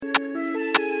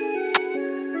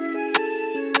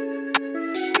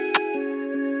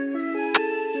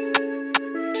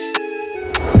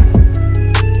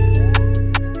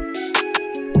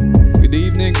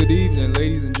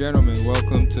gentlemen,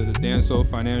 welcome to the Danso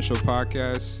Financial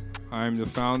Podcast. I'm the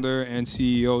founder and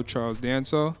CEO, Charles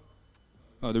Danso.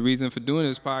 The reason for doing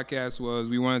this podcast was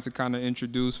we wanted to kind of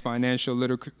introduce financial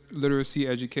literacy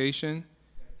education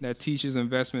that teaches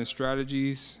investment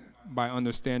strategies by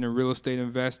understanding real estate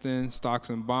investing, stocks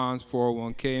and bonds,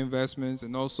 401k investments,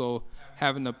 and also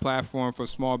having a platform for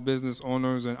small business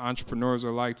owners and entrepreneurs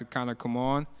alike to kind of come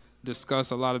on,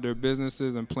 discuss a lot of their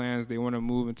businesses and plans they want to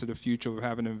move into the future of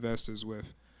having investors with.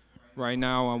 Right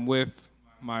now, I'm with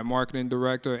my marketing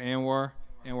director, Anwar.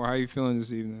 Anwar, how are you feeling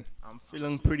this evening? I'm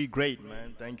feeling pretty great,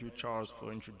 man. Thank you, Charles, for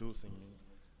introducing me.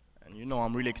 And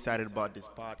I'm really excited about this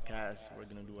podcast. We're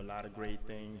going to do a lot of great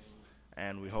things,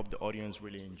 and we hope the audience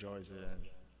really enjoys it.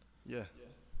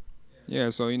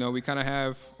 And so, we kind of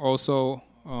have also,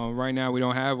 right now we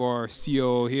don't have our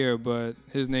COO here, but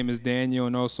his name is Daniel,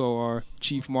 and also our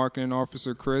Chief Marketing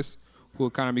Officer, Chris, who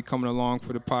will kind of be coming along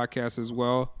for the podcast as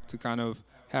well to kind of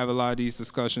have a lot of these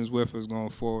discussions with us going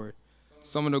forward.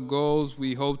 Some of the goals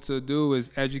we hope to do is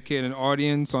educate an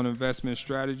audience on investment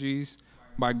strategies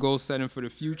by goal setting for the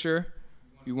future.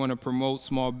 We want to promote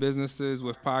small businesses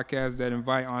with podcasts that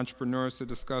invite entrepreneurs to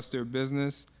discuss their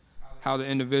business, how the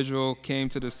individual came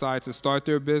to decide to start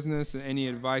their business, and any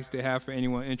advice they have for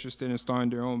anyone interested in starting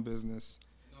their own business.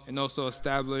 And also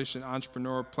establish an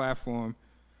entrepreneur platform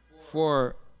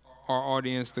for our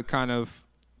audience to kind of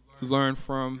learn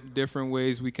from different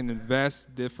ways we can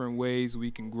invest, different ways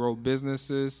we can grow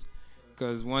businesses.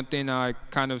 Because one thing I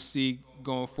kind of see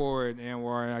going forward,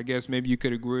 Anwar, I guess maybe you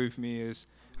could agree with me, is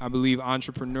I believe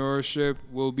entrepreneurship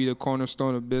will be the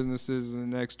cornerstone of businesses in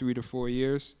the next 3 to 4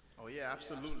 years. Oh, yeah,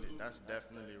 absolutely. That's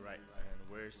definitely right.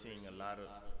 And we're seeing a lot of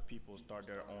people start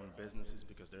their own businesses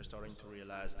because they're starting to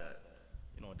realize that,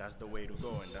 that's the way to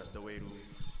go, and that's the way to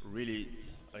really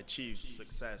achieve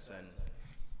success and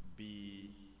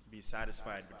be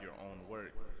satisfied with your own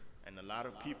work. And a lot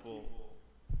of people,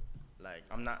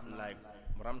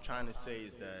 what I'm trying to say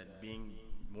is that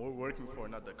working for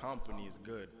another company is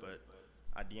good, but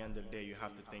at the end of the day, you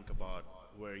have to think about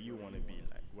where you want to be,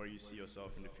 where you see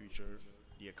yourself in the future,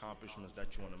 the accomplishments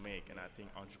that you want to make. And I think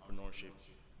entrepreneurship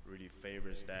really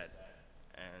favors that.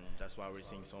 And that's why we're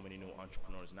seeing so many new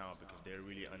entrepreneurs now, because they're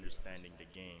really understanding the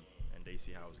game and they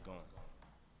see how it's going.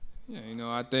 Yeah,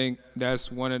 I think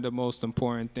that's one of the most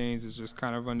important things is just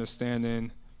kind of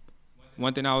understanding.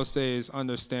 One thing I would say is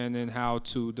understanding how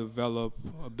to develop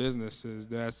businesses.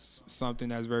 That's something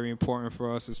that's very important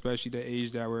for us, especially the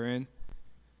age that we're in.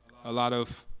 A lot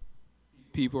of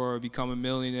people are becoming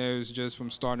millionaires just from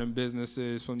starting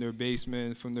businesses from their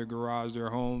basement, from their garage, their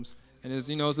homes. And it's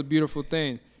a beautiful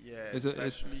thing. Yeah,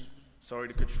 sorry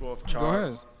to cut you off,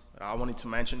 Charles. But I wanted to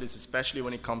mention this, especially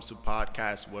when it comes to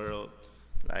podcast world.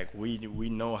 We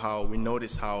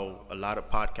notice how a lot of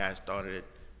podcasts started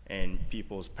in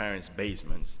people's parents'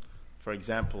 basements. For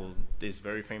example, this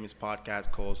very famous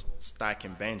podcast called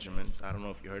Stacking Benjamins. I don't know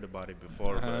if you heard about it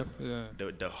before,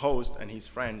 the host and his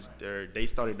friends, they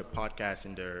started the podcast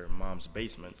in their mom's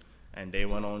basement, and they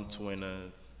went on to win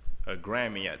a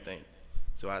Grammy, I think.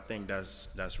 So I think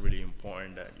that's really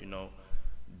important that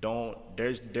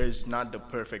there's not the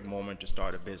perfect moment to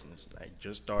start a business.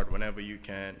 Just start whenever you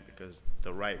can, because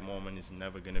the right moment is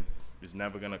never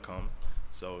gonna come.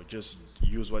 So just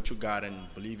use what you got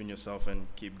and believe in yourself and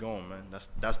keep going, man.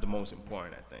 That's the most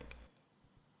important, I think.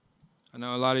 I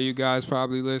know a lot of you guys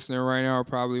probably listening right now are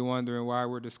probably wondering why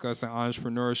we're discussing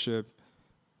entrepreneurship.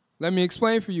 Let me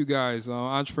explain for you guys.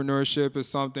 Entrepreneurship is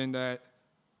something that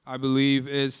I believe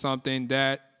is something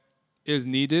that is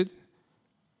needed.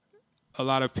 A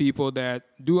lot of people that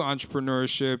do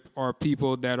entrepreneurship are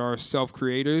people that are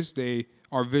self-creators. They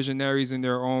are visionaries in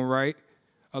their own right.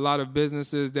 A lot of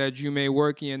businesses that you may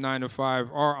work in 9 to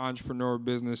 5 are entrepreneur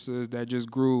businesses that just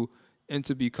grew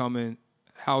into becoming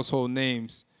household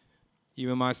names.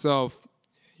 Even myself,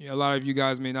 a lot of you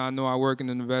guys may not know I work in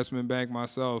an investment bank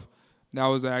myself. That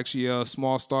was actually a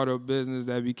small startup business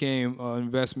that became an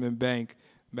investment bank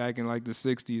back in the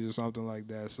 60s or something like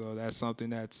that. So that's something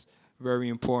that's very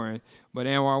important. But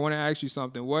Anwar, I want to ask you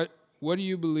something. What do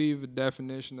you believe the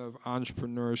definition of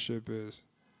entrepreneurship is?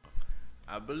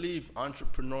 I believe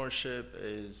entrepreneurship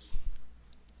is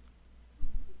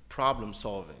problem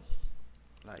solving,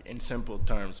 in simple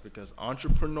terms, because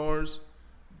entrepreneurs,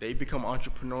 they become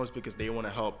entrepreneurs because they want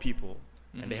to help people,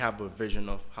 and they have a vision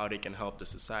of how they can help the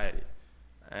society.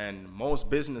 And most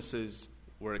businesses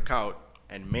work out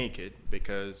and make it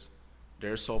because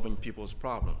they're solving people's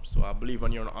problems. So I believe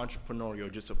when you're an entrepreneur, you're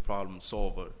just a problem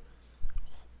solver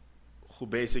who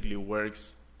basically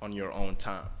works on your own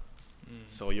time.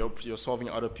 So you're solving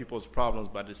other people's problems,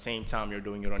 but at the same time, you're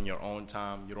doing it on your own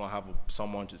time. You don't have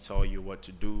someone to tell you what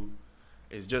to do.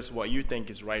 It's just what you think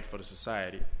is right for the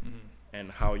society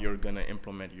and how you're going to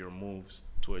implement your moves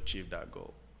to achieve that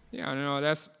goal.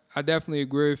 Yeah, I definitely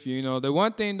agree with you. You know, the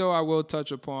one thing, though, I will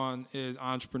touch upon is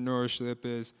entrepreneurship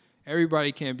is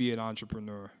everybody can't be an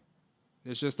entrepreneur.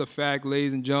 It's just a fact,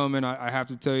 ladies and gentlemen. I have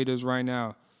to tell you this right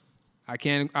now. I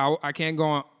can't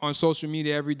go on social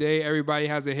media every day. Everybody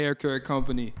has a hair care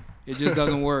company. It just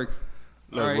doesn't work.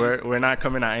 Look, right? we're not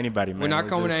coming at anybody, man. We're not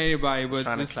coming at anybody,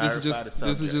 but this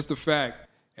is just a fact.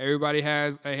 Everybody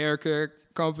has a hair care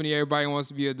company. Everybody wants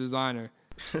to be a designer,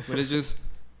 but it's just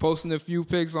posting a few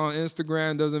pics on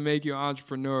Instagram doesn't make you an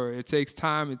entrepreneur. It takes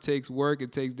time. It takes work.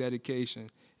 It takes dedication.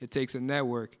 It takes a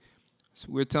network. So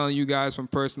we're telling you guys from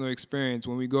personal experience.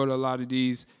 When we go to a lot of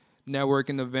these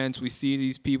networking events, we see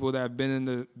these people that have been in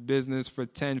the business for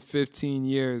 10, 15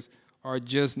 years are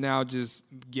just now just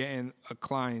getting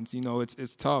clients. You know,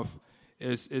 it's tough.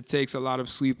 It takes a lot of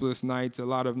sleepless nights, a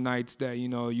lot of nights that, you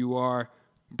know, you are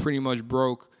pretty much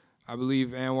broke. I believe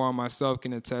Anwar and myself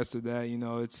can attest to that. You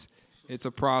know, it's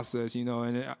a process, you know,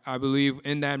 and I believe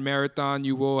in that marathon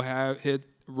you will hit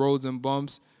roads and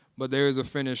bumps, but there is a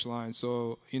finish line.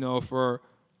 So, you know, for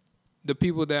the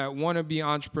people that want to be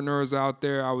entrepreneurs out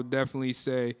there, I would definitely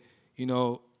say, you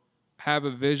know, have a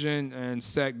vision and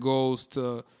set goals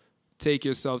to take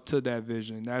yourself to that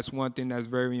vision. That's one thing that's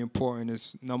very important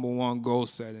is number one, goal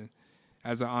setting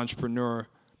as an entrepreneur.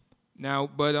 Now,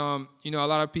 but, you know, a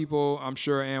lot of people, I'm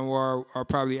sure Anwar, are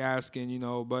probably asking, you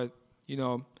know, but, you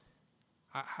know,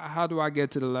 how do I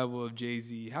get to the level of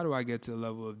Jay-Z? How do I get to the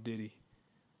level of Diddy?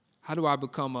 How do I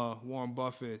become a Warren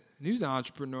Buffett? And he's an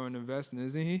entrepreneur in investing,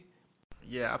 isn't he?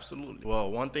 Yeah, absolutely.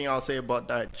 Well, one thing I'll say about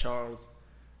that, Charles,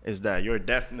 is that you're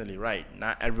definitely right.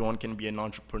 Not everyone can be an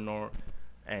entrepreneur,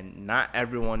 and not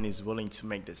everyone is willing to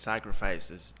make the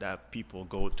sacrifices that people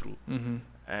go through. Mm-hmm.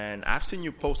 And I've seen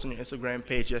you post on your Instagram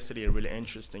page yesterday a really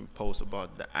interesting post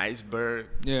about the iceberg.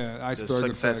 Yeah, iceberg the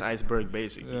success effect. Iceberg,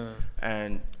 basically. Yeah.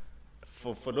 And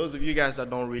for those of you guys that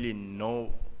don't really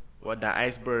know what the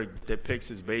iceberg depicts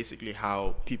is basically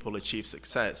how people achieve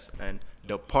success. And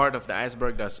the part of the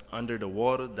iceberg that's under the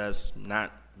water that's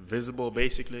not visible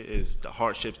basically is the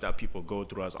hardships that people go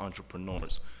through as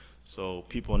entrepreneurs. So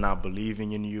people not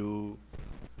believing in you,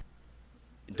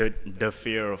 the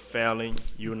fear of failing,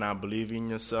 you not believing in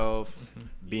yourself,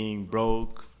 being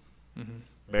broke,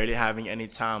 barely having any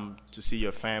time to see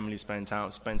your family, spend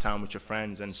time with your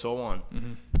friends, and so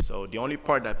on. So the only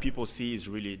part that people see is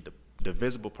really the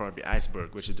visible part of the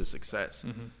iceberg, which is the success.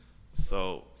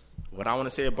 So what I want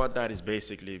to say about that is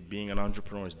basically being an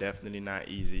entrepreneur is definitely not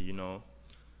easy. You know,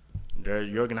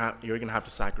 you're gonna have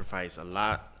to sacrifice a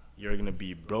lot. You're gonna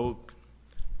be broke,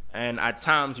 and at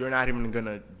times you're not even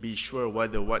gonna be sure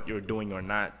whether what you're doing or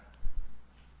not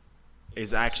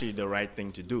is actually the right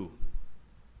thing to do.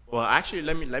 Well, actually,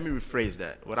 let me rephrase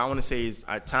that. What I want to say is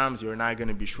at times you're not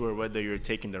gonna be sure whether you're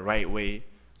taking the right way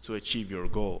to achieve your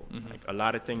goal. Like a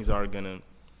lot of things are gonna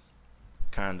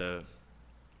kind of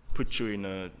put you in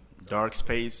a dark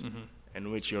space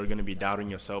in which you're gonna be doubting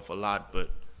yourself a lot. But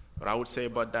what I would say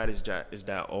about that is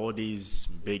that all these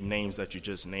big names that you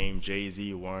just named,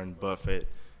 Jay-Z, Warren Buffett,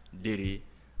 Diddy,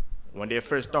 when they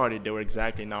first started, they were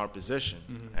exactly in our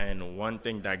position. And one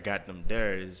thing that got them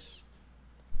there is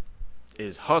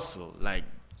hustle. Like,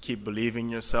 keep believing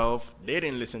in yourself. They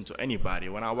didn't listen to anybody.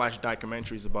 When I watch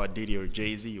documentaries about Diddy or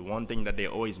Jay-Z, one thing that they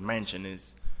always mention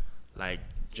is, like,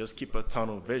 just keep a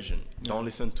tunnel vision. Don't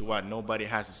listen to what nobody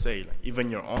has to say. Like, even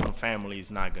your own family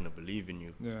is not going to believe in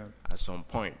you at some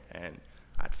point. And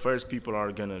at first, people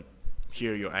are going to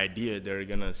hear your idea. They're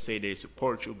going to say they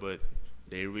support you, but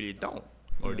they really don't.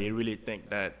 Or they really think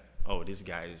that, oh, this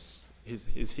guy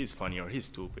he's funny or he's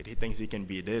stupid. He thinks he can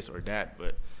be this or that.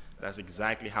 But that's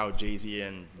exactly how Jay-Z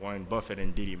and Warren Buffett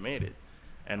and Diddy made it.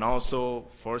 And also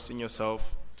forcing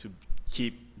yourself to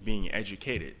keep being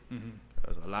educated.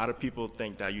 A lot of people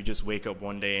think that you just wake up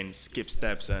one day and skip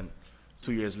steps and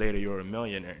 2 years later you're a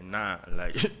millionaire. Nah,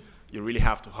 like you really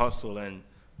have to hustle and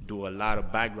do a lot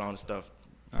of background stuff.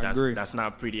 I agree. That's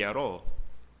not pretty at all.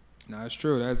 No, it's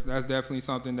true. That's definitely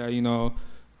something that, you know,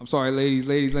 I'm sorry,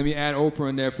 ladies, let me add Oprah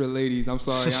in there for the ladies. I'm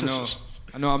sorry,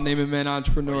 I know I'm naming men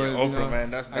entrepreneurs. Oprah, you know?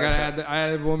 Man, I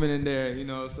added a woman in there, you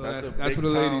know, so that's for the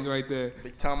ladies right there.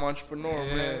 Big time entrepreneur,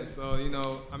 man. So, you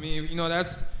know, I mean, you know,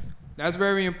 that's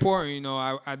very important. You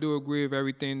know, I do agree with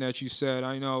everything that you said.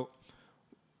 I know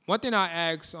one thing I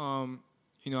ask,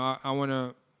 you know, I want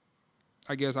to,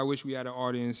 I guess I wish we had an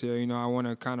audience here. You know, I want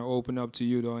to kind of open up to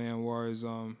you though, Anwar, is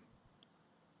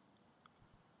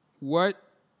what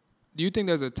do you think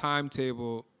there's a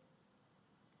timetable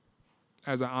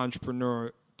as an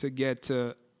entrepreneur to get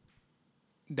to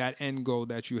that end goal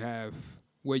that you have,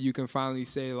 where you can finally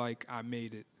say, like, I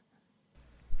made it?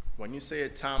 When you say a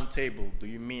timetable, do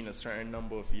you mean a certain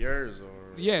number of years, or?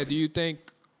 Yeah, do you think,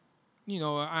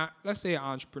 let's say an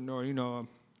entrepreneur,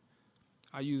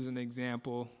 I use an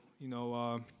example,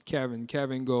 Kevin.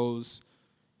 Kevin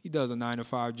he does a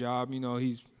 9-to-5 job.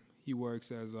 He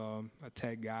works as a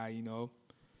tech guy,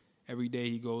 Every day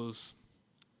he goes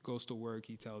to work,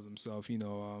 he tells himself,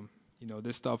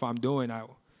 this stuff I'm doing,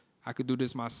 I could do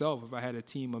this myself. If I had a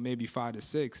team of maybe 5 to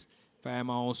 6, if I had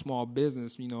my own small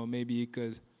business, maybe it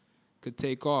could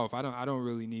take off. I don't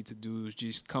really need to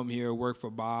just come here, work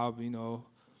for Bob,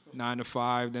 9 to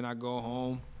 5, then I go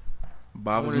home.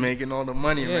 Bob's making all the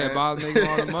money, man. Yeah, Bob's making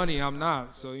all the money. I'm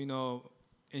not. So,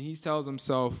 and he tells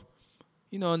himself,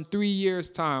 in 3 years'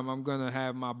 time, I'm going to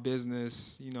have my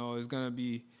business, it's going to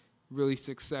be really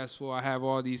successful. I have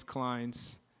all these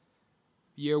clients.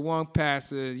 Year 1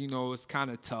 passes, it's kind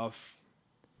of tough.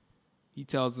 He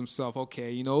tells himself,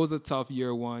 okay, it was a tough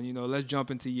year 1. Let's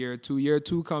jump into year 2. Year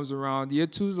 2 comes around. Year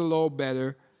 2 is a little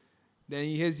better. Then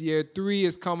his year 3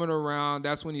 is coming around.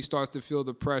 That's when he starts to feel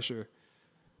the pressure.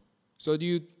 So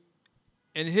in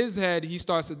his head, he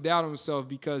starts to doubt himself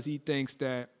because he thinks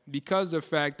that because of the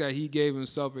fact that he gave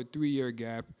himself a 3-year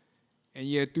gap and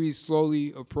year 3 is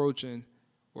slowly approaching,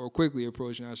 or quickly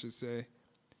approaching, I should say,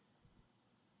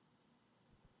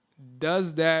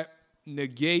 does that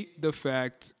negate the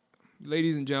fact,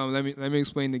 ladies and gentlemen, let me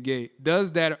explain negate.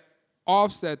 Does that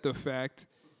offset the fact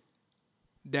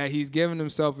that he's given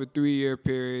himself a 3-year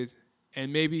period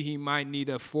and maybe he might need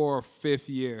a 4th or 5th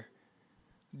year?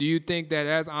 Do you think that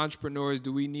as entrepreneurs,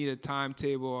 do we need a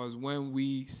timetable as when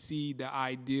we see the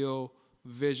ideal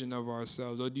vision of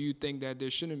ourselves? Or do you think that there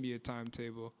shouldn't be a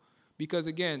timetable? Because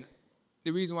again,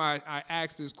 the reason why I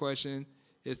asked this question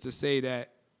is to say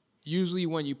that usually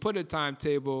when you put a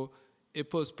timetable, it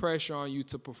puts pressure on you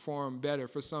to perform better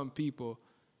for some people.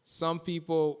 Some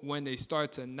people, when they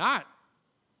start to not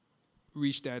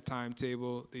reach that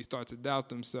timetable, they start to doubt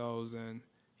themselves and,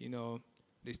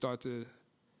 they start to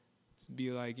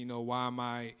be like, why am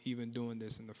I even doing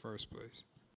this in the first place?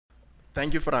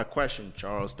 Thank you for that question,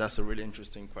 Charles. That's a really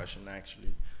interesting question,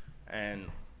 actually. And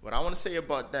what I want to say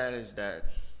about that is that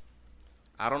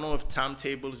I don't know if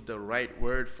timetable is the right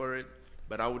word for it,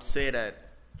 but I would say that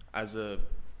as a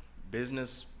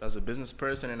business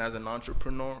person and as an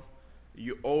entrepreneur,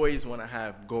 you always want to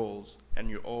have goals, and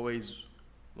you always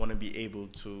want to be able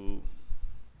to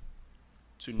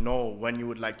know when you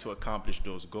would like to accomplish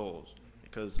those goals.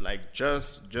 Because like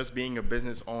just being a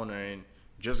business owner and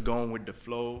just going with the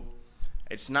flow,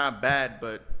 it's not bad,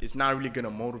 but it's not really going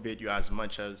to motivate you as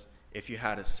much as if you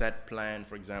had a set plan.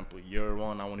 For example, year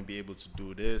 1, I want to be able to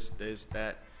do this,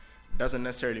 that. Doesn't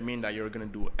necessarily mean that you're going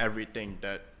to do everything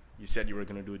that you said you were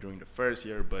going to do during the first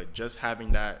year, but just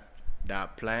having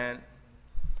that plan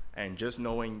and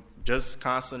just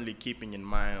constantly keeping in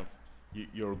mind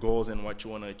your goals and what you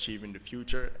want to achieve in the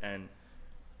future and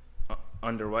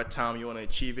under what time you want to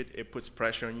achieve it, it puts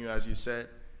pressure on you, as you said,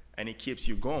 and it keeps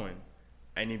you going.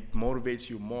 And it motivates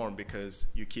you more because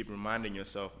you keep reminding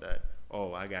yourself that,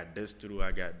 oh, I got this to do,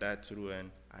 I got that to do,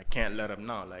 and I can't let up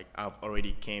now. Like, I've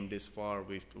already came this far.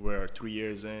 We're 3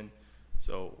 years in,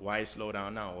 so why slow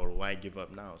down now, or why give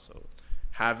up now? So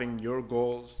having your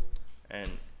goals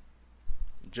and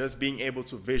just being able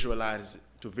to visualize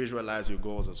your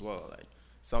goals as well. Like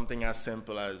something as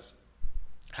simple as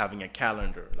having a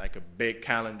calendar, like a big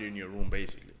calendar in your room,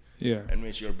 basically. Yeah. In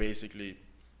which you're basically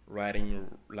writing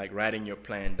your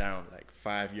plan down, like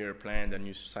 5-year plan, then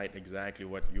you cite exactly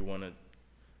what you want to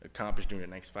accomplish during the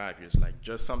next 5 years. Like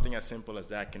just something as simple as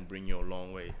that can bring you a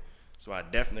long way. So I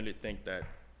definitely think that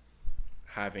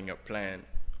having a plan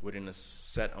within a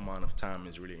set amount of time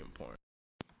is really important.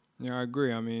 Yeah, I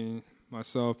agree. I mean,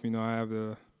 myself, I have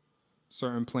the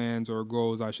certain plans or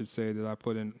goals, I should say, that I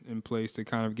put in place to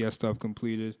kind of get stuff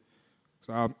completed.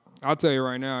 So I'll tell you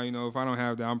right now, if I don't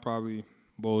have that, I'm probably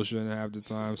bullshitting half the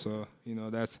time. So,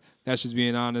 that's just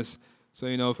being honest.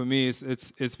 So, for me,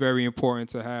 it's very important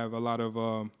to have a lot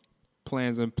of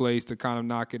plans in place to kind of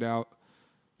knock it out.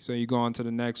 So you go on to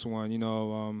the next one.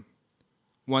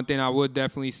 One thing I would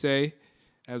definitely say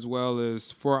as well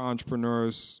is for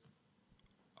entrepreneurs,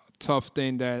 a tough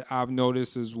thing that I've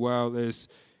noticed as well is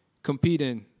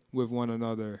competing with one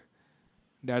another.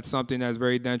 That's something that's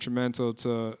very detrimental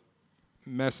to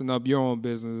messing up your own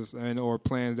business or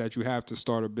plans that you have to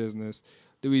start a business.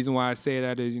 The reason why I say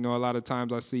that is, a lot of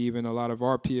times I see even a lot of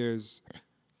our peers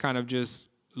kind of just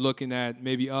looking at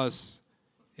maybe us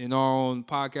in our own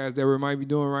podcast that we might be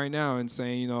doing right now and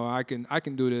saying, I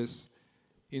can do this,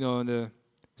 and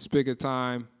spigot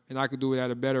time, and I could do it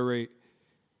at a better rate.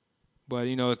 But,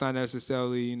 you know, it's not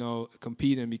necessarily, you know,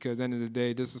 competing, because at the end of the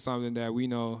day, this is something that we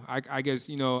know. I guess,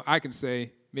 you know, I can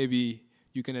say, maybe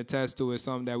you can attest to it,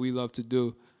 something that we love to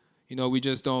do. You know, we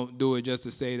just don't do it just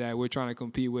to say that we're trying to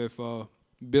compete with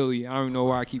Billy. I don't even know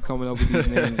why I keep coming up with these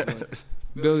names, but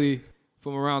Billy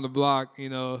from around the block, you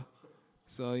know.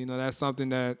 So, you know, that's something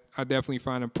that I definitely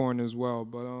find important as well.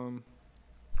 But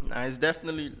nah, it's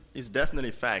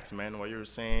definitely facts, man. What you're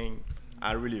saying,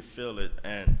 I really feel it.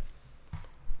 And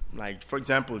like, for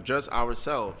example, just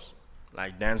ourselves,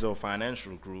 like Denso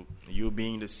Financial Group, you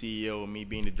being the CEO, me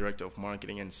being the director of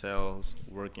marketing and sales,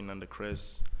 working under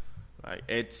Chris, like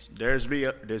there's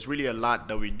really a lot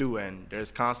that we do, and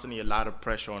there's constantly a lot of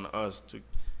pressure on us to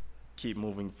keep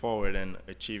moving forward and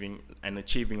achieving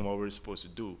what we're supposed to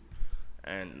do.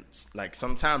 And like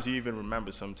sometimes you even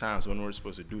remember sometimes when we're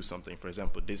supposed to do something. For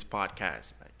example, this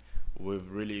podcast, like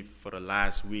we've really, for the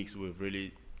last weeks, we've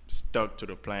really stuck to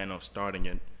the plan of starting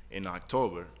it in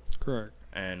October. Correct.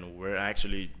 And we're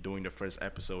actually doing the first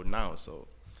episode now. So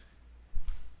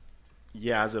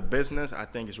yeah, as a business, I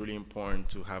think it's really important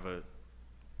to have a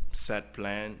set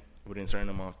plan within a certain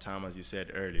amount of time, as you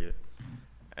said earlier.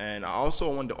 And I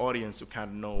also want the audience to kind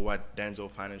of know what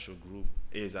Denso Financial Group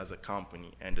is as a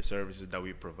company and the services that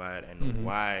we provide, and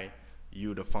why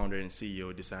you, the founder and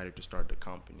CEO, decided to start the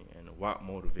company and what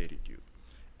motivated you.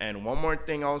 And one more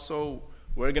thing also,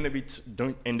 we're going to be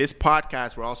doing in this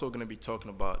podcast, we're also going to be talking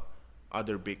about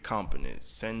other big companies.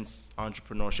 Since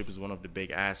entrepreneurship is one of the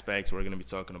big aspects, we're going to be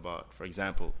talking about, for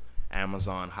example,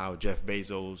 Amazon, how Jeff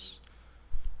Bezos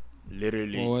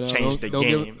literally changed the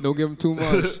game. Don't give him too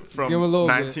much. From give him a little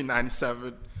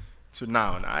 1997 bit. To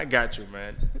now. And I got you,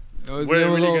 man. No,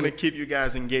 we're really going to keep you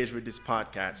guys engaged with this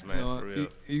podcast, man. No, for real.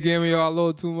 You gave me a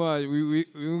little too much. We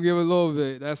gonna give a little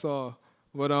bit. That's all.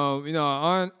 But you know,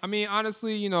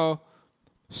 honestly, you know,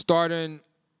 starting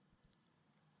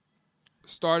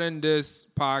this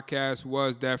podcast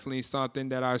was definitely something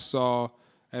that I saw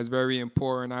as very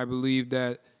important. I believe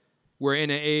that we're in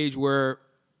an age where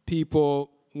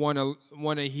people want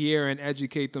to hear and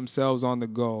educate themselves on the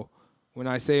go. When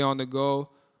I say on the go,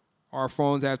 our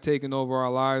phones have taken over our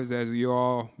lives, as you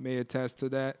all may attest to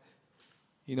that.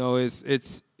 You know,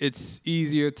 it's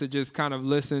easier to just kind of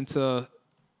listen to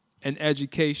an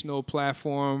educational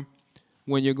platform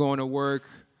when you're going to work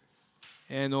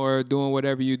and or doing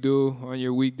whatever you do on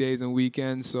your weekdays and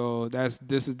weekends. So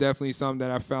this is definitely something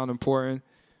that I found important.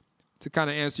 To kind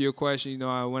of answer your question, you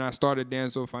know, when I started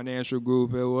Denso Financial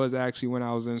Group, it was actually when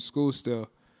I was in school still.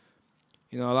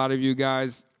 You know, a lot of you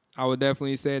guys, I would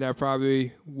definitely say that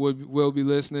probably will be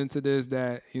listening to this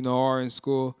that, you know, are in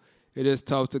school. It is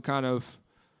tough to kind of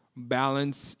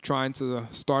balance trying to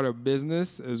start a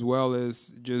business as well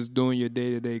as just doing your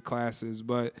day-to-day classes.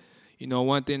 But, you know,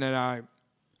 one thing that I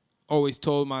always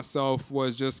told myself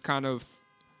was just kind of,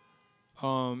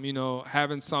 you know,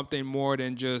 having something more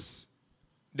than just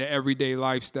the everyday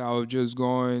lifestyle of just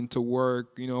going to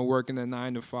work, you know, working a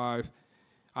 9 to 5.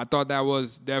 I thought that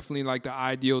was definitely like the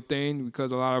ideal thing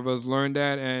because a lot of us learned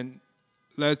that. And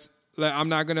I'm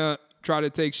not going to try to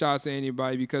take shots at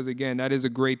anybody because, again, that is a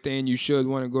great thing. You should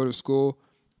want to go to school,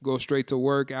 go straight to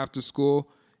work after school,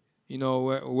 you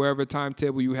know, wherever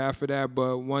timetable you have for that.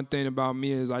 But one thing about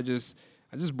me is I just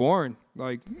boring.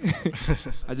 Like,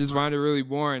 I just find it really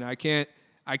boring. I can't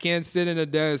sit in a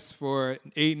desk for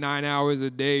 8-9 hours a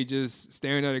day just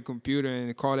staring at a computer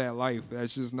and call that life.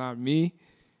 That's just not me.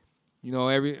 You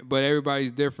know, but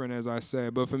everybody's different, as I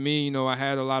said. But for me, you know, I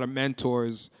had a lot of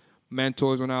mentors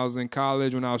when I was in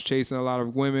college, when I was chasing a lot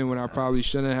of women when I probably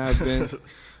shouldn't have been,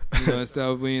 you know, instead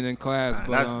of being in class.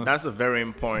 But that's a very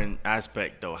important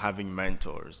aspect, though, having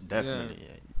mentors. Definitely.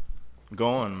 Yeah. Go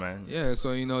on, man. Yeah,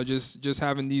 so, you know, just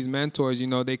having these mentors, you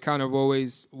know, they kind of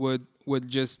always would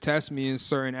just test me in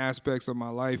certain aspects of my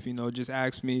life, you know, just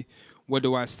ask me, what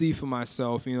do I see for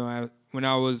myself? You know, when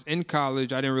I was in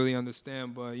college, I didn't really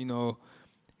understand, but, you know,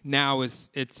 now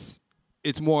it's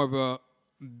more of a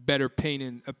better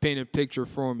painted picture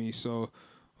for me. So,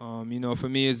 you know, for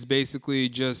me, it's basically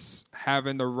just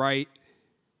having the right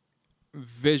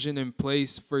vision in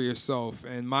place for yourself.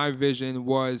 And my vision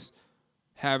was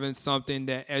having something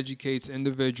that educates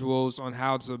individuals on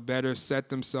how to better set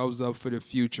themselves up for the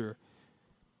future.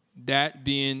 That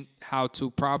being how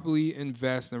to properly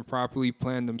invest and properly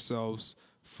plan themselves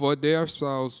for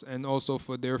themselves and also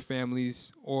for their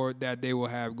families or that they will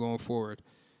have going forward.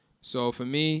 So for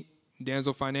me,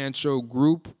 Denso Financial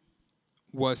Group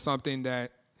was something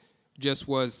that just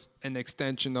was an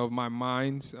extension of my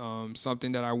mind,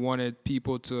 something that I wanted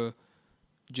people to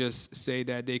just say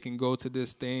that they can go to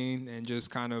this thing and just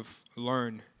kind of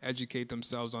learn, educate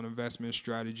themselves on investment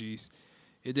strategies.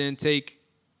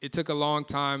 It took a long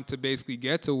time to basically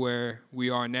get to where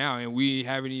we are now, and we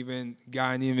haven't even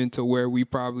gotten even to where we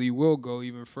probably will go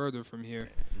even further from here.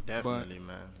 Definitely,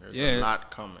 man. There's a lot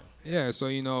coming. Yeah, so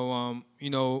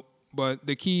but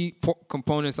the key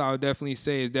components I would definitely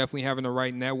say is definitely having the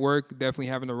right network, definitely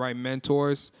having the right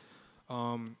mentors,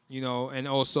 and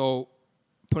also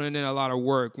putting in a lot of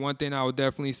work. One thing I would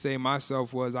definitely say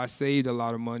myself was I saved a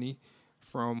lot of money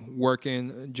from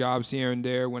working jobs here and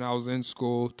there when I was in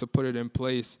school to put it in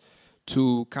place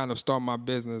to kind of start my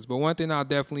business. But one thing I'll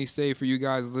definitely say for you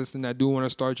guys listening that do want to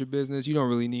start your business, you don't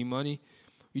really need money.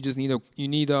 You just need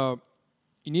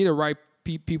the right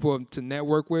people to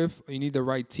network with. You need the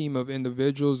right team of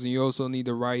individuals, and you also need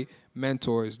the right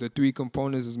mentors. The three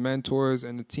components is mentors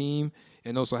and the team,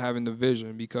 and also having the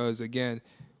vision. Because again,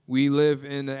 we live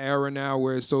in an era now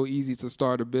where it's so easy to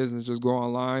start a business. Just go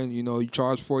online. You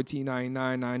charge $14.99,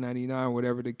 $9.99,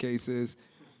 whatever the case is.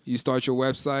 You start your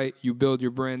website. You build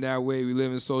your brand that way. We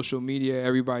live in social media.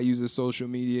 Everybody uses social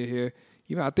media here.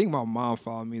 Even I think my mom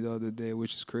followed me the other day,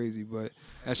 which is crazy, but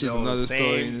that's just another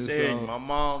story in itself. My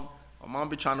mom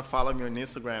be trying to follow me on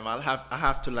Instagram. I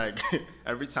have to like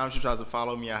every time she tries to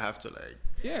follow me, I have to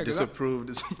like disapprove.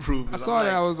 I saw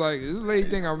that. I was like, this lady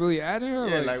think I'm really adding her.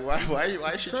 Yeah,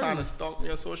 why is she trying to stalk me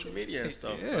on social media and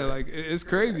stuff? Yeah, like it's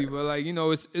crazy, but like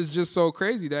it's just so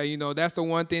crazy that that's the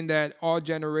one thing that all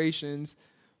generations,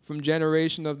 from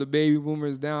generation of the baby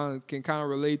boomers down, can kind of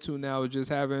relate to now, is just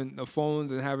having the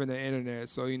phones and having the internet.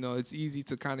 So it's easy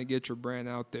to kind of get your brand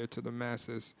out there to the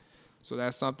masses. So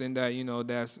that's something that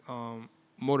that's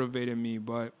motivated me.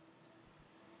 But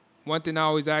one thing I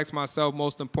always ask myself,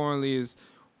 most importantly, is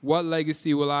what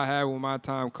legacy will I have when my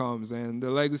time comes? And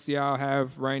the legacy I'll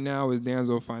have right now is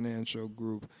Danzo Financial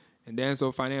Group. And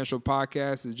Danzo Financial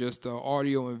Podcast is just an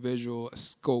audio and visual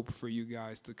scope for you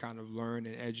guys to kind of learn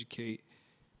and educate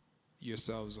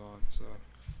yourselves on. So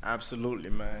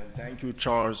absolutely, man. Thank you,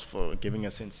 Charles, for giving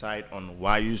us insight on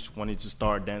why you wanted to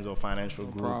start Danzo Financial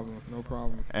Group. No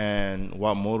problem. And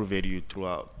what motivated you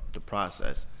throughout the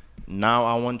process. Now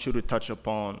I want you to touch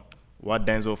upon what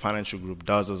Danzo Financial Group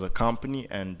does as a company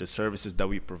and the services that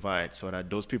we provide, so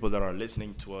that those people that are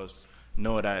listening to us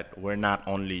know that we're not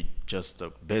only just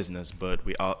a business, but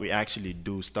we actually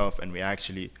do stuff, and we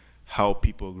actually help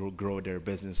people grow their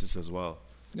businesses as well.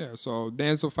 Yeah, so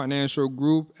Danzo Financial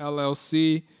Group,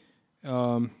 LLC,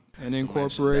 and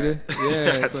incorporated.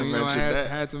 Yeah, so I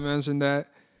had to mention that.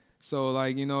 So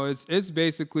it's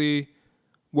basically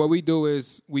what we do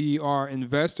is we are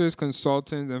investors,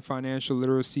 consultants, and financial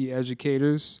literacy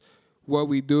educators. What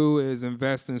we do is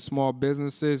invest in small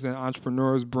businesses and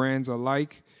entrepreneurs, brands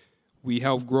alike. We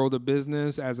help grow the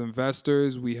business as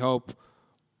investors. We help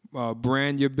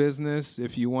brand your business.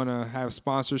 If you want to have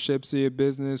sponsorships of your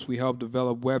business, we help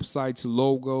develop websites,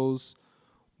 logos.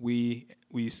 We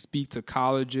speak to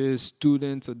colleges,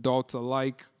 students, adults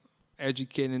alike,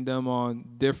 educating them on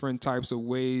different types of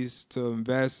ways to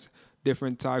invest,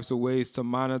 different types of ways to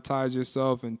monetize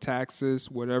yourself and taxes,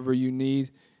 whatever you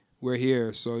need. We're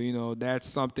here. So, that's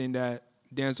something that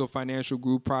Danzo Financial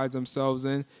Group prides themselves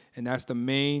in, and that's the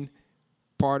main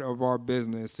part of our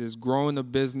business, is growing the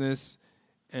business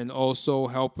and also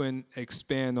helping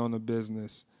expand on the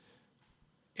business.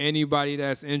 Anybody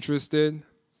that's interested,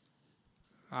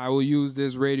 I will use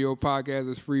this radio podcast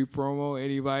as free promo.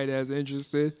 Anybody that's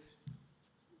interested,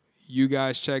 you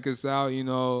guys check us out.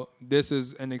 This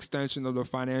is an extension of the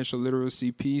financial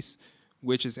literacy piece,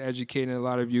 which is educating a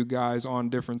lot of you guys on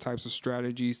different types of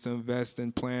strategies to invest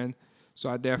and plan. So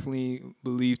I definitely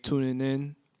believe tuning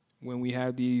in when we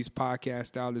have these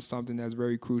podcasts out is something that's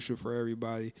very crucial for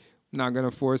everybody. I'm not going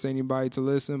to force anybody to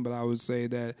listen, but I would say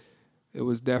that it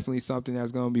was definitely something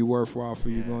that's going to be worthwhile for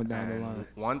you going down the line.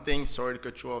 One thing, sorry to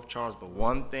cut you off, Charles, but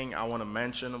one thing I want to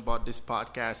mention about this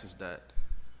podcast is that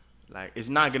it's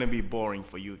not going to be boring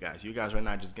for you guys. You guys are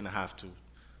not just going to have to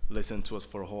listen to us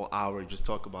for a whole hour, just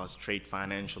talk about straight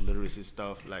financial literacy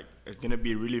stuff. It's going to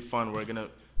be really fun. We're going to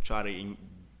try to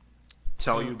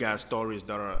tell you guys stories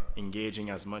that are engaging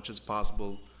as much as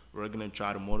possible. We're going to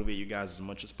try to motivate you guys as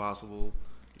much as possible.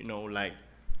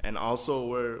 And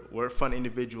also we're fun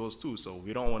individuals too, so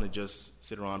we don't want to just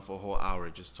sit around for a whole hour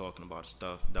just talking about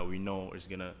stuff that we know is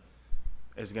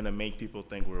gonna make people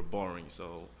think we're boring.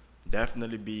 So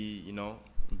definitely be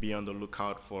on the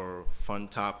lookout for fun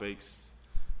topics,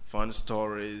 fun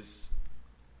stories,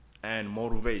 and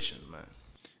motivation, man.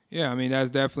 Yeah,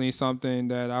 that's definitely something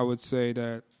that I would say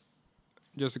that,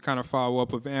 just to kind of follow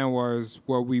up with Anwar, is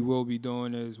what we will be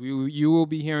doing is you will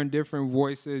be hearing different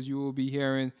voices. You will be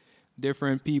hearing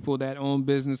different people that own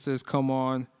businesses come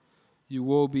on. You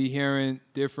will be hearing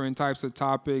different types of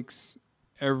topics.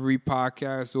 Every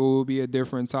podcast will be a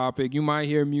different topic. You might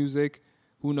hear music.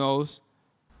 Who knows?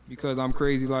 Because I'm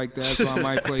crazy like that, so I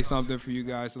might play something for you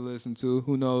guys to listen to.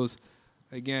 Who knows?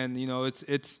 Again, you know,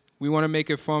 it's we want to make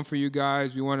it fun for you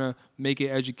guys. We want to make it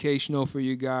educational for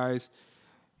you guys.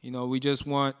 You know,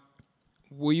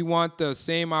 we want the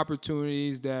same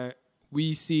opportunities that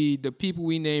we see the people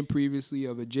we named previously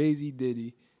of a Jay-Z,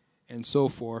 Diddy, and so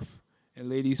forth. And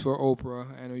Ladies for Oprah.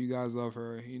 I know you guys love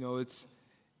her. You know, it's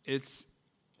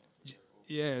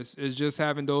just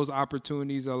having those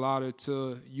opportunities allotted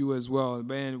to you as well.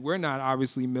 Man, we're not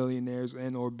obviously millionaires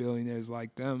and or billionaires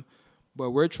like them,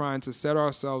 but we're trying to set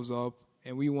ourselves up,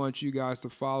 and we want you guys to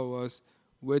follow us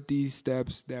with these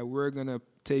steps that we're going to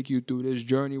take you through, this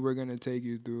journey we're going to take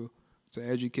you through to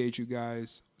educate you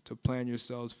guys, to plan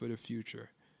yourselves for the future.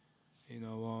 You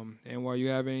know, and while you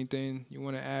have anything you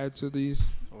want to add to these?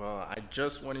 Well, I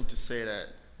just wanted to say that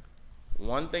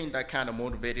one thing that kind of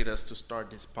motivated us to start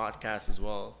this podcast as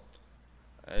well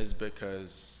is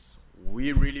because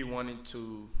we really wanted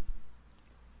to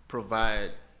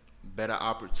provide better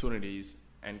opportunities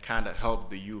and kind of help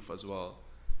the youth as well.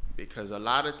 Because a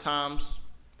lot of times,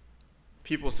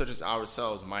 people such as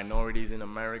ourselves, minorities in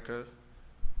America,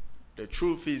 the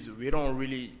truth is we don't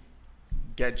really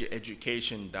get the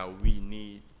education that we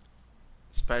need,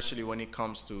 especially when it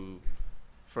comes to,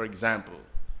 for example,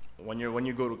 when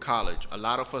you go to college, a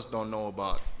lot of us don't know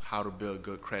about how to build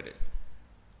good credit,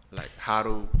 like how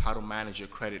to manage your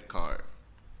credit card,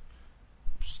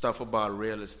 stuff about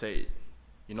real estate.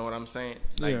 You know what I'm saying?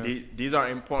 Like these are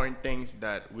important things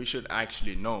that we should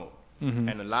actually know. Mm-hmm.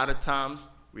 And a lot of times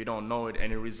we don't know it,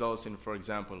 and it results in, for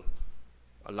example,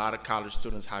 a lot of college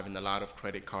students having a lot of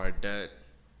credit card debt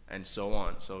and so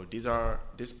on. So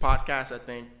this podcast, I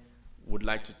think, would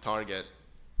like to target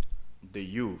the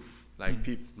youth, like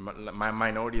people, my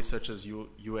minorities such as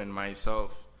you and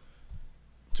myself,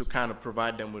 to kind of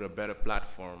provide them with a better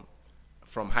platform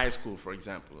from high school, for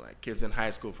example, like kids in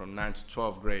high school from 9th to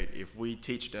 12th grade. If we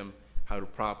teach them how to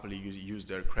properly use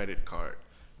their credit card,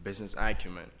 business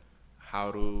acumen,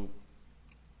 how to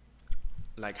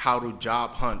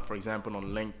job hunt, for example, on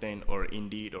LinkedIn or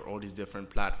Indeed or all these different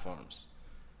platforms,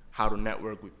 how to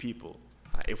network with people.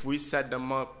 If we set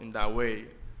them up in that way,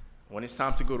 when it's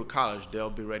time to go to college, they'll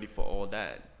be ready for all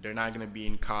that. They're not going to be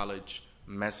in college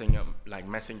messing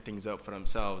things up for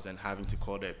themselves and having to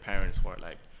call their parents who are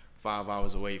like 5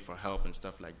 hours away for help and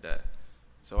stuff like that.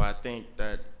 So I think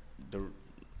that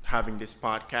having this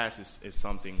podcast is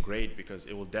something great because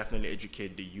it will definitely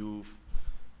educate the youth.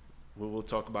 We will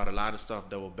talk about a lot of stuff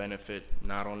that will benefit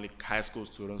not only high school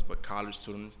students, but college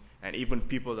students, and even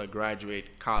people that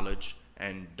graduate college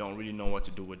and don't really know what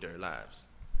to do with their lives.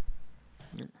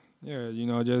 Yeah, you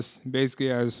know, just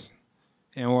basically as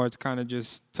Anwar's kind of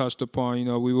just touched upon, you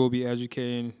know, we will be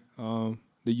educating the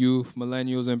youth,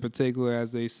 millennials in particular,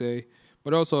 as they say.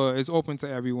 But also, it's open to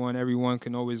everyone. Everyone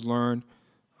can always learn.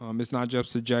 It's not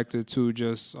just subjected to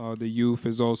just the youth.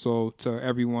 It's also to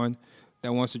everyone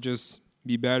that wants to just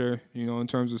be better, you know, in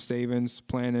terms of savings,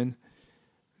 planning,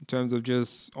 in terms of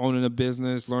just owning a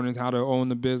business, learning how to own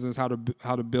the business, how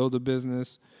to build a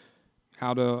business,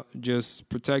 how to just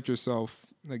protect yourself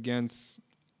against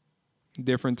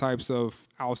different types of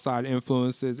outside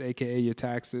influences, aka your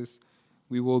taxes.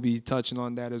 We will be touching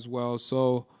on that as well.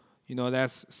 So, you know,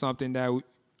 that's something that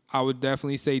I would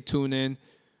definitely say tune in.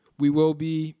 We will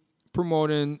be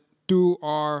promoting through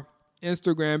our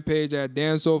Instagram page at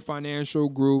Danzo Financial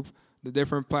Group, the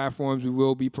different platforms we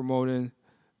will be promoting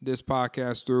this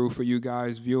podcast through for you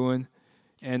guys viewing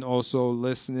and also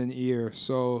listening ear.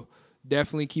 So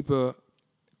definitely keep a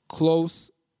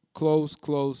close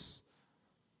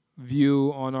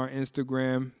view on our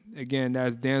Instagram. Again,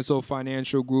 that's Danzo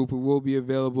Financial Group. It will be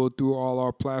available through all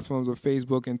our platforms of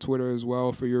Facebook and Twitter as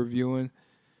well for your viewing,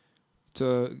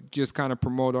 to just kind of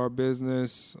promote our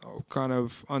business, kind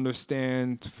of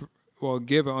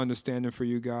give an understanding for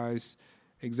you guys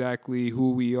exactly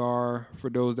who we are, for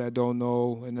those that don't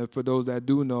know, and for those that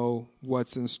do know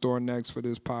what's in store next for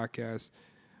this podcast.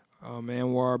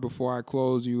 Anwar, before I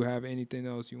close, do you have anything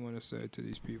else you want to say to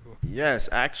these people? Yes,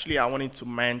 actually, I wanted to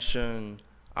mention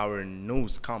our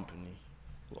news company.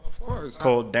 Well, of course.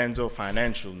 Called Danzo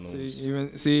Financial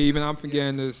News. Even I'm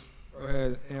forgetting this. Go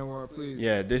ahead, Anwar, please.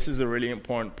 Yeah, this is a really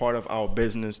important part of our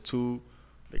business too,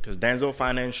 because Danzo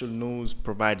Financial News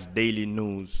provides daily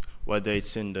news, whether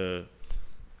it's in the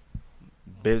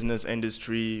business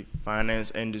industry,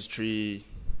 finance industry,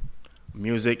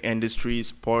 music industry,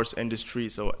 sports industry.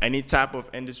 So any type of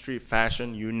industry,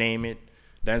 fashion, you name it,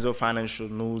 Denso Financial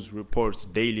News reports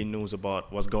daily news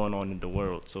about what's going on in the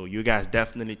world. So you guys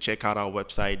definitely check out our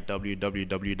website,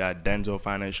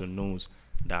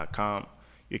 www.denzofinancialnews.com.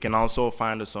 You can also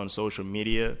find us on social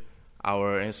media.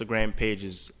 Our Instagram page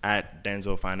is at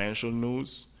Denso Financial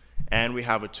News. And we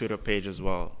have a Twitter page as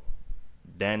well,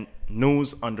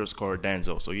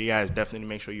 news_Denso. So you guys definitely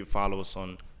make sure you follow us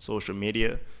on social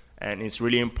media. And it's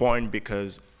really important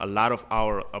because a lot of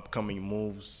our upcoming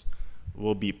moves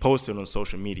will be posted on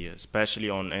social media, especially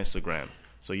on Instagram.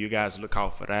 So you guys look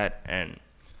out for that. And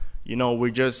we're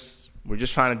just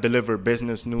trying to deliver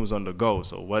business news on the go.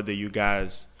 So whether you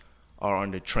guys are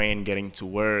on the train getting to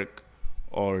work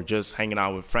or just hanging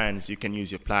out with friends, you can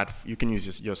use your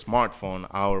smartphone.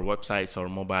 Our websites are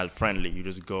mobile friendly. You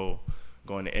just go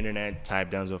on the internet,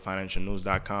 type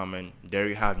DensoFinancialNews.com, and there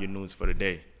you have your news for the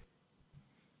day.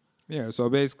 Yeah, so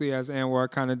basically, as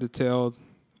Anwar kind of detailed,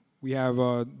 we have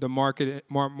the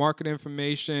market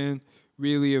information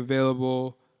really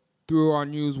available through our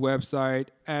news website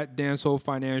at Denso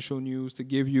Financial News to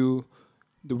give you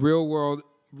the real world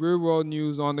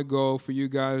news on the go for you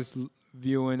guys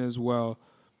viewing as well.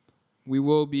 We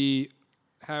will be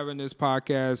having this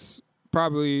podcast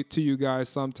probably to you guys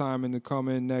sometime in the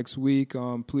coming next week.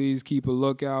 Please keep a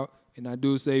lookout, and I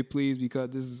do say please because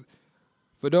this is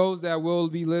for those that will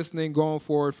be listening going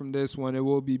forward from this one. It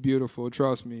will be beautiful,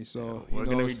 trust me. So we're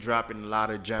gonna be dropping a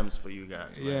lot of gems for you guys.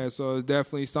 Man. Yeah, so it's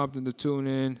definitely something to tune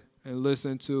in and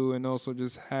listen to, and also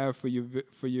just have for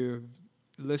your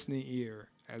listening ear,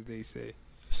 as they say.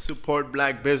 Support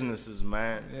black businesses,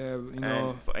 man. Yeah,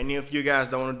 And for any of you guys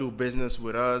that want to do business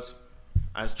with us,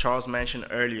 as Charles mentioned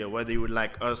earlier, whether you would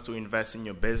like us to invest in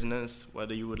your business,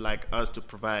 whether you would like us to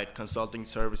provide consulting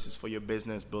services for your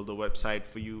business, build a website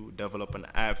for you, develop an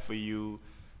app for you,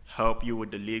 help you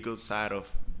with the legal side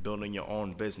of building your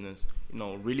own business,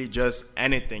 really just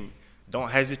anything,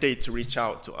 don't hesitate to reach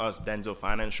out to us, Denso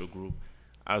Financial Group,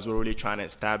 as we're really trying to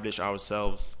establish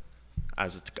ourselves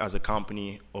as a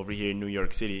company over here in New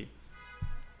York City.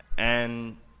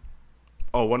 And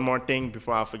one more thing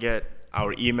before I forget.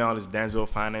 Our email is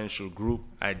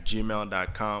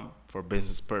denzofinancialgroup@gmail.com for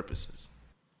business purposes.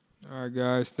 All right,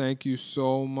 guys. Thank you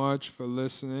so much for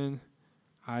listening.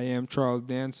 I am Charles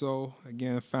Denso,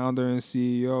 again, founder and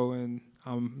CEO, and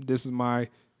this is my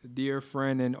dear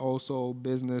friend and also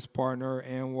business partner,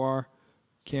 Anwar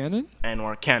Cannon?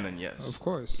 Anwar Cannon, yes. Of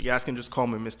course. You guys can just call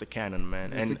me Mr. Cannon,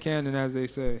 man. Mr. Cannon, as they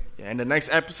say. Yeah, in the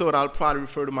next episode, I'll probably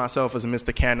refer to myself as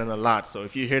Mr. Cannon a lot. So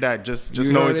if you hear that, just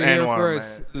know it's Anwar,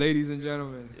 first, man. Ladies and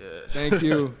gentlemen. Yeah. Thank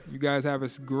you. You guys have a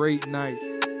great night.